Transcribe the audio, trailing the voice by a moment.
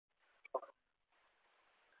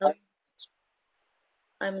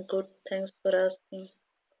I'm good, thanks for asking.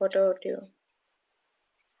 What about you?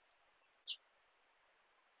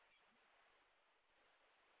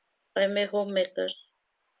 I'm a homemaker.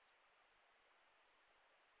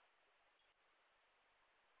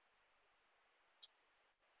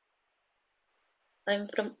 I'm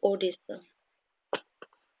from Odisha.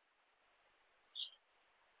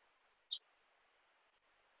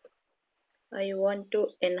 I want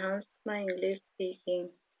to enhance my English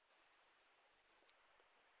speaking.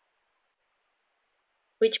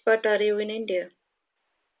 Which part are you in India?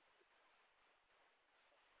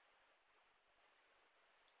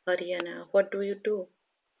 Haryana. What do you do?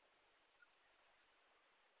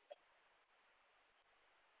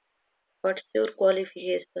 What's your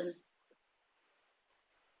qualification?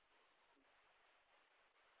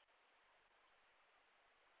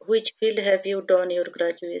 Which field have you done your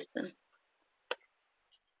graduation?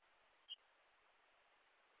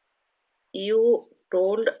 You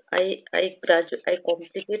told I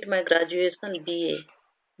completed my graduation BA,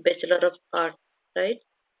 Bachelor of Arts, right?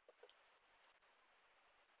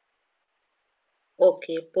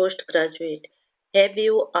 Okay, postgraduate. Have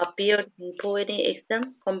you appeared before any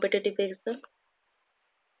exam, competitive exam?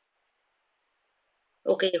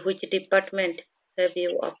 Okay, which department have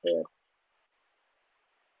you applied?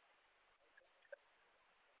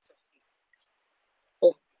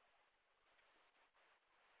 O-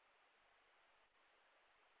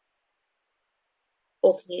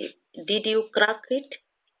 Okay, did you crack it?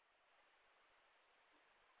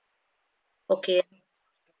 Okay,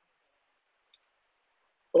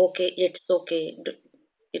 okay, it's okay.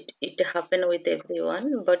 It happened with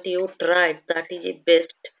everyone, but you tried. That is the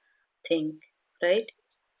best thing, right?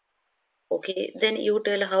 Okay, then you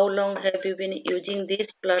tell how long have you been using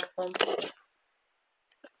this platform?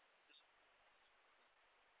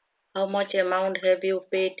 How much amount have you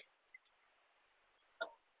paid?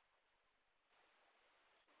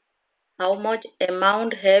 How much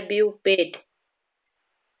amount have you paid?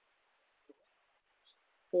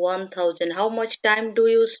 1,000. How much time do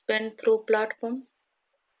you spend through platform?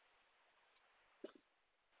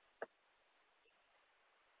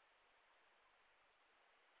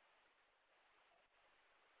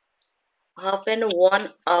 Half an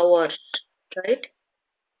 1 hour, right?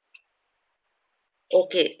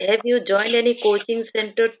 Okay. Have you joined any coaching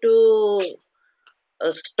center to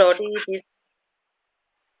study this?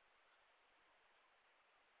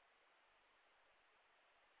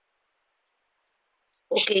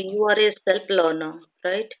 Okay, you are a self learner,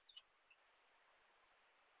 right?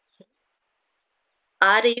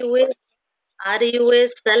 Are you a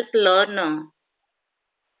self learner?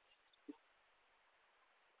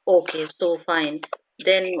 Okay, so fine.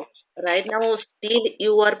 Then right now still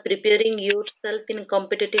you are preparing yourself in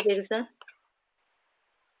competitive exam?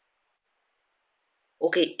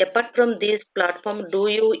 Okay, apart from this platform, do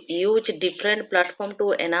you use different platform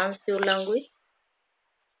to enhance your language?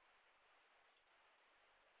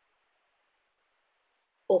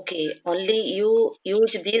 Okay, only you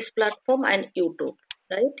use this platform and YouTube,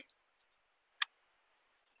 right?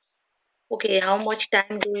 Okay, how much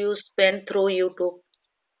time do you spend through YouTube?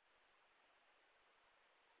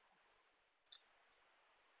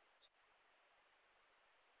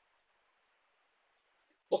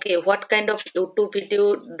 Okay, what kind of YouTube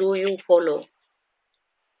video do you follow?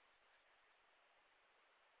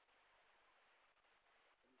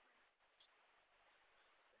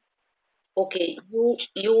 Okay,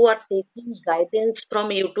 you are taking guidance from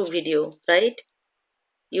YouTube video, right?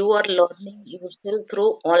 You are learning yourself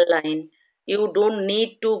through online. You don't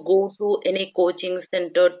need to go to any coaching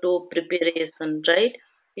center to preparation, right?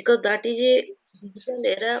 Because that is a digital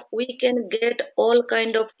era. We can get all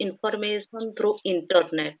kind of information through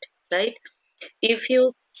internet, right? If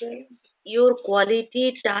you spend your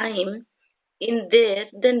quality time in there,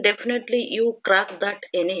 then definitely you crack that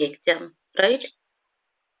any exam, right?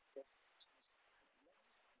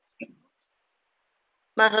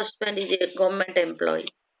 My husband is a government employee,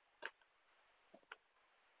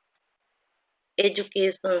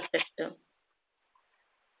 education sector.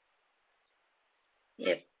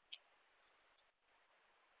 Yep.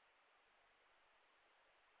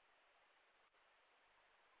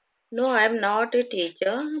 No, I'm not a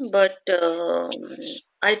teacher, but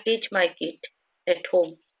I teach my kid at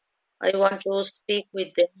home. I want to speak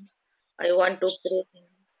with them. I want to pray.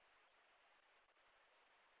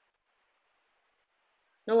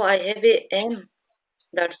 No, I have a aim.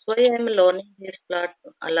 That's why I'm learning this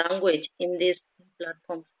language in this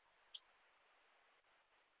platform.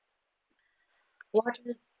 What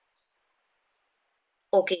is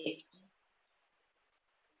okay?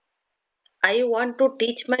 I want to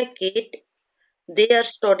teach my kid They are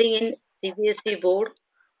studying in CBSE board.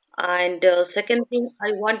 And second thing,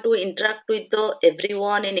 I want to interact with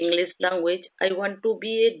everyone in English language. I want to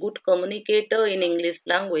be a good communicator in English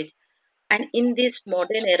language. And in this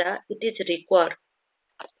modern era, it is required.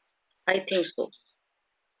 I think so.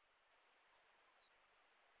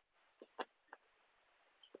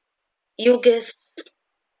 You guess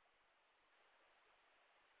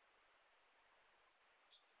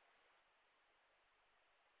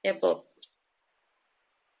above,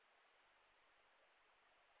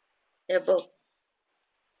 above,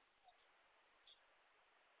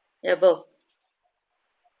 above,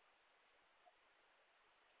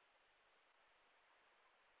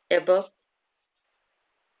 above,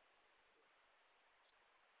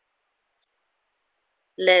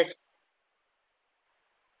 less,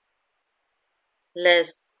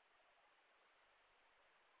 less.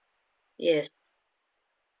 Yes.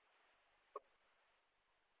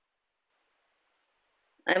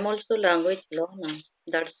 I'm also language learner.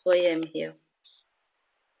 That's why I'm here.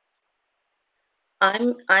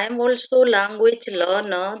 I'm also language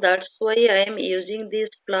learner. That's why I am using this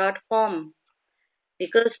platform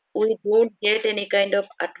because we don't get any kind of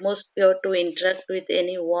atmosphere to interact with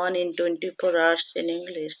anyone in 24 hours in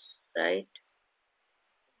English, right?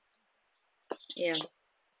 Yeah.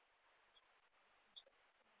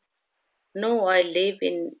 No, I live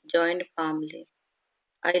in joint family.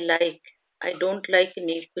 I like. I don't like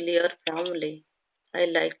nuclear family. I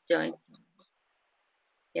like joint.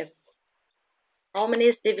 Yep. How many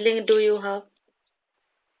siblings do you have?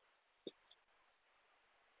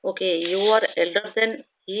 Okay, you are elder than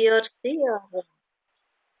he or she or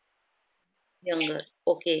younger.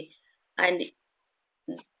 Okay. And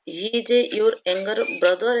he is your younger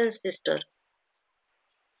brother and sister.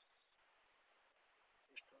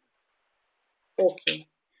 Okay.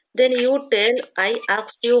 Then you tell, I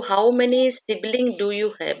asked you how many siblings do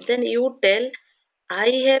you have? Then you tell, I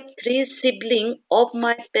have three siblings of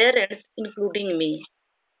my parents, including me.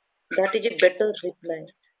 That is a better reply,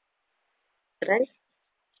 right?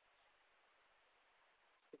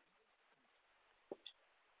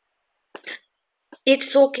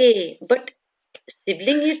 It's okay, but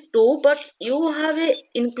sibling is two, but you have a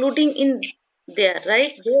including in there,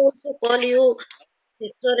 right? They also call you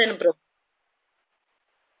sister and brother.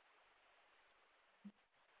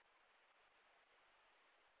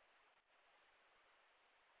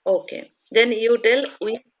 Okay. Then you tell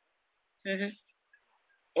we. Mhm.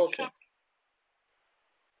 Okay.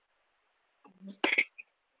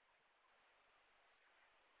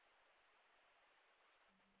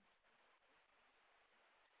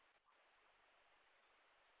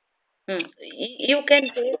 You can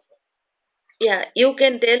tell. Yeah, you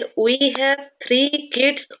can tell we have three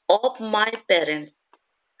kids of my parents.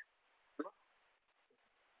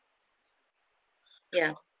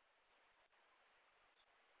 Yeah.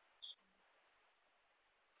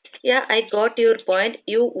 Yeah, I got your point.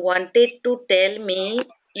 You wanted to tell me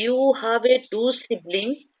you have a two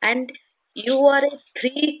sibling and you are a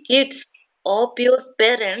three kids of your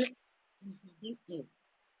parents.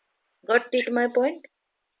 Got it my point?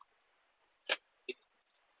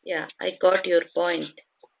 Yeah, I got your point.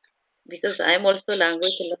 Because I'm also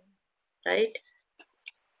language learner, right?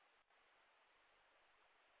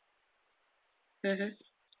 Mm-hmm.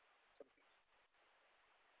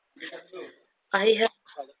 I have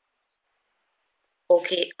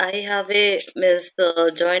okay. I have a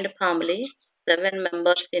joint family, seven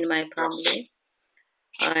members in my family,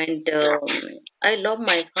 and I love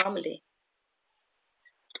my family.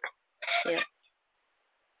 Yeah.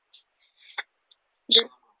 Then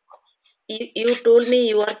you told me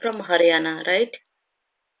you are from Haryana, right?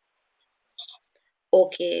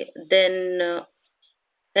 Okay. Then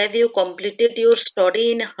have you completed your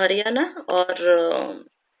study in Haryana or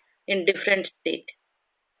in different state?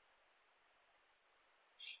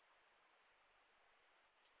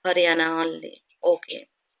 Haryana only. Okay.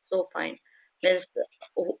 So fine. Means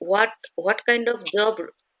what kind of job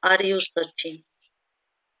are you searching?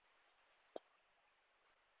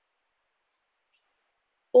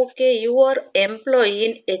 Okay, you are employee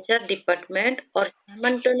in HR department or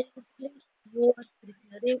simultaneously you are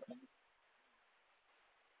preparing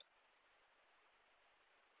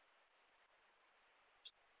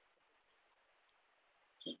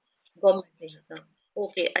government exam.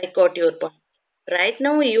 Okay, I got your point. Right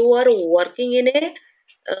now you are working in a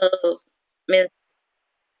means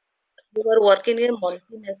you are working in a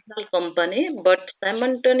multinational company, but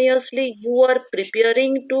simultaneously you are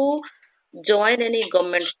preparing to join any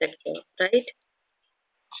government sector, right?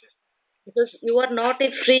 Because you are not a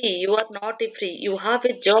free, you are not a free. You have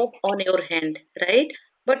a job on your hand, right?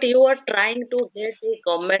 But you are trying to get a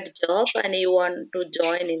government job and you want to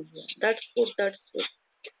join India. That's good, that's good.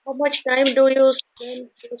 How much time do you spend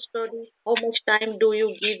to study? How much time do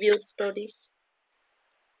you give your study?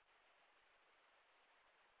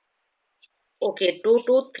 Okay, 2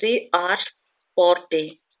 to 3 hours per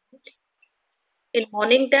day. In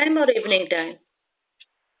morning time or evening time?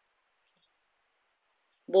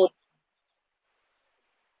 Both.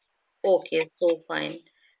 Okay, so fine.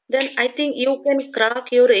 Then I think you can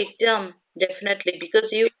crack your exam definitely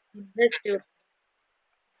because you invest your.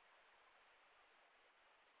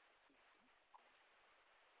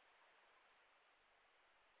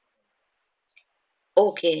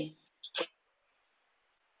 Okay,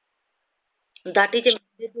 that is a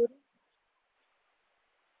mandatory.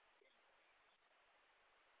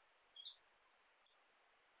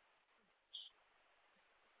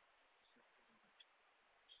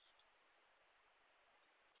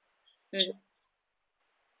 Hmm.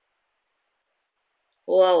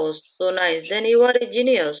 Wow, so nice. Then you are a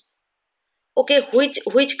genius. Okay,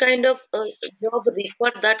 which kind of job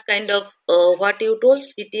require that kind of what you told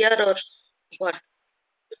CTR or what?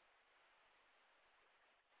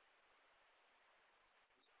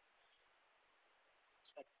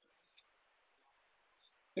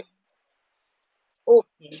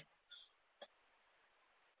 Okay,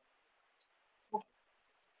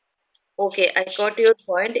 okay, I got your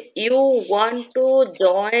point. You want to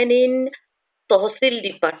join in Tahsil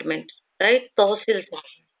department, right? Tahsil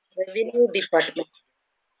section, revenue department,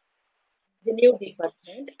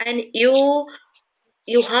 and you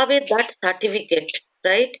have a that certificate,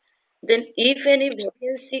 right? Then if any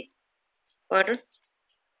vacancy, pardon,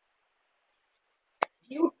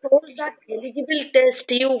 you told that eligible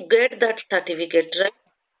test, you get that certificate, right?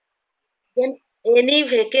 Then any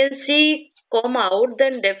vacancy come out,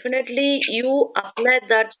 then definitely you apply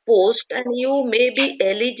that post and you may be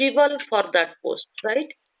eligible for that post,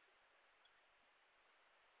 right?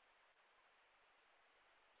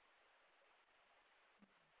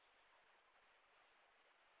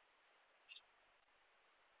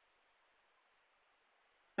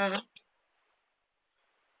 Uh-huh.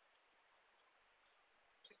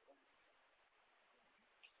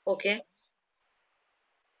 Okay.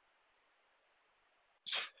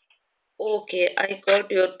 Okay, I got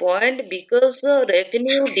your point because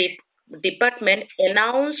department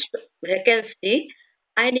announced vacancy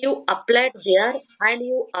and you applied there and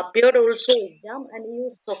you appeared also exam and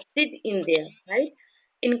you succeed in there, right?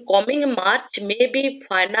 In coming March, maybe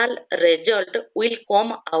final result will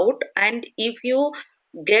come out and if you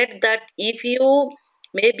get that, if you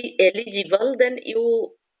may be eligible, then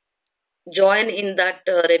you join in that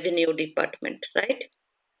revenue department, right?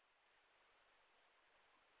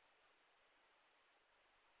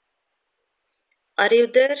 Are you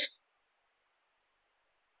there?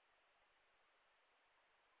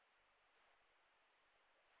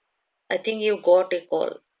 I think you got a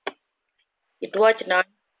call. It was not,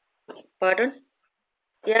 pardon?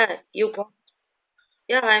 Yeah, you got,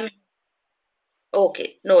 yeah, I'm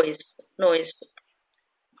okay. No issue.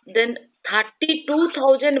 Then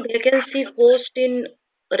 32,000 vacancy post in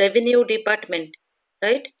revenue department,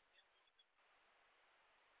 right?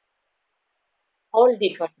 All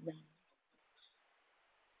department.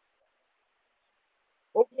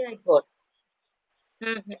 Okay, I got.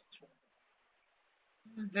 Mhm,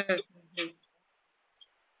 mhm, mhm.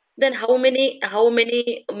 Then how many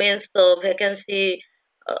means vacancy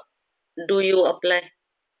uh, do you apply?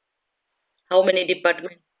 How many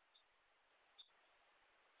department?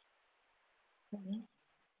 Mhm.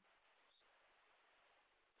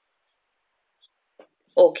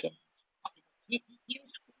 Okay.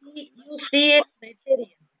 You see a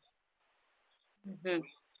criteria. Mhm.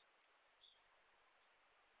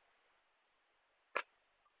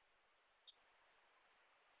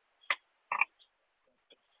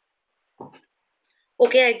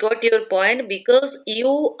 Okay, I got your point because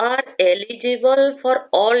you are eligible for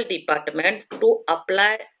all department to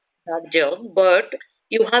apply that job, but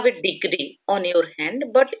you have a degree on your hand,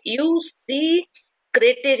 but you see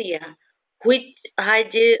criteria which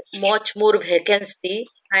has a much more vacancy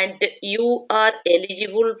and you are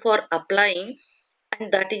eligible for applying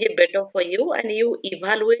and that is a better for you and you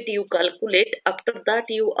evaluate, you calculate, after that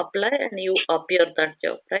you apply and you appear that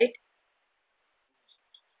job, right?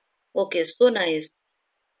 Okay, so nice.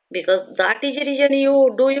 Because that is the reason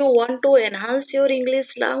you do you want to enhance your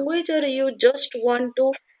English language or you just want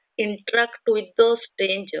to interact with the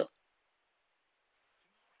stranger?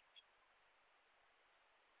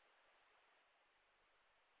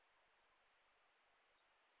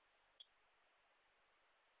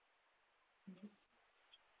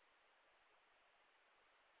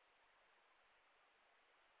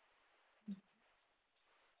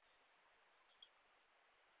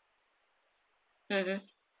 Mm-hmm.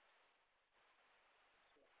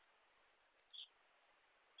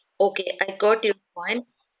 Okay, I got your point.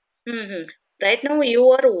 Hmm. Right now, you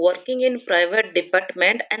are working in private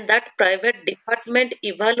department, and that private department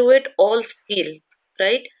evaluate all skill,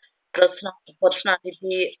 right?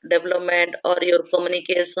 Personality development, or your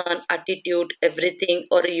communication, attitude, everything,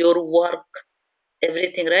 or your work,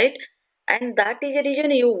 everything, right? And that is the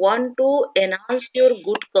reason you want to enhance your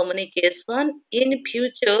good communication in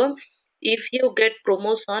future. If you get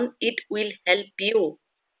promotion, it will help you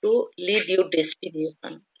to lead your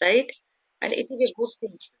destination, right? And it is a good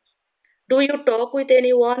thing. Do you talk with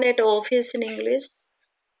anyone at office in English?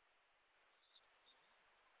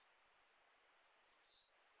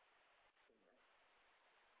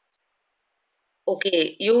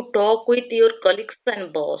 Okay, you talk with your colleagues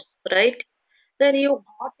and boss, right? Then you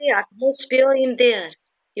got a atmosphere in there.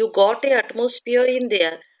 You got a atmosphere in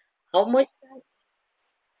there. How much time?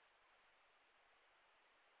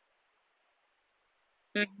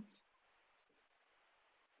 Mhm,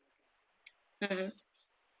 mhm.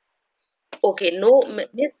 Okay, no,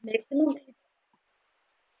 miss maximum.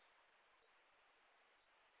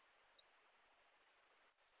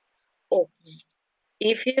 Okay.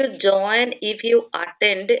 If you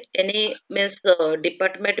attend any miss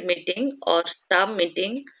department meeting or staff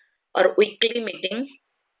meeting or weekly meeting,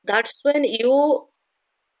 that's when you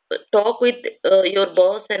talk with your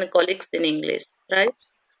boss and colleagues in English, right?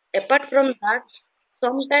 Apart from that,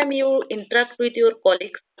 sometime you interact with your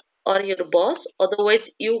colleagues or your boss, otherwise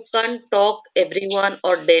you can't talk everyone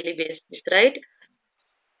or daily basis, right?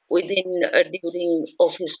 Within during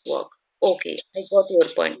office work. Okay, I got your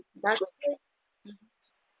point. That's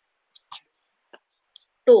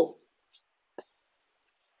two.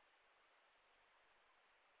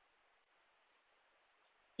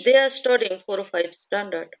 They are studying 4 or 5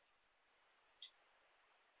 standard.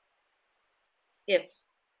 Yep,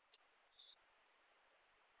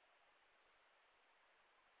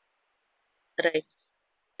 right,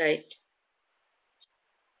 right.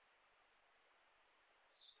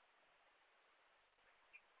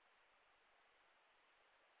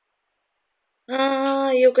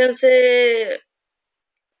 You can say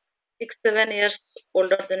 6, 7 years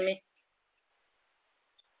older than me.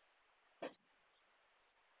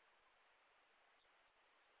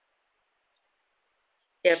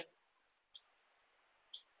 Yep,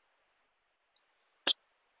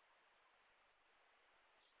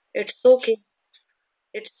 it's okay.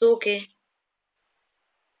 It's okay.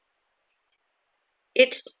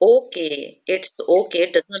 It's okay. It's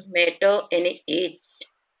okay. Doesn't matter any age,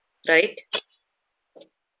 right?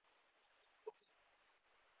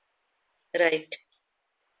 Right.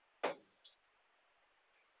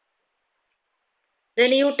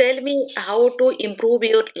 Then you tell me how to improve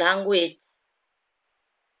your language.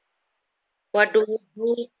 What do you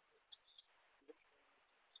do?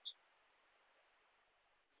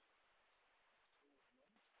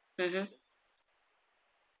 Mhm.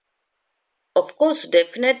 Of course,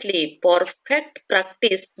 definitely. Perfect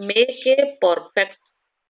practice make a perfect.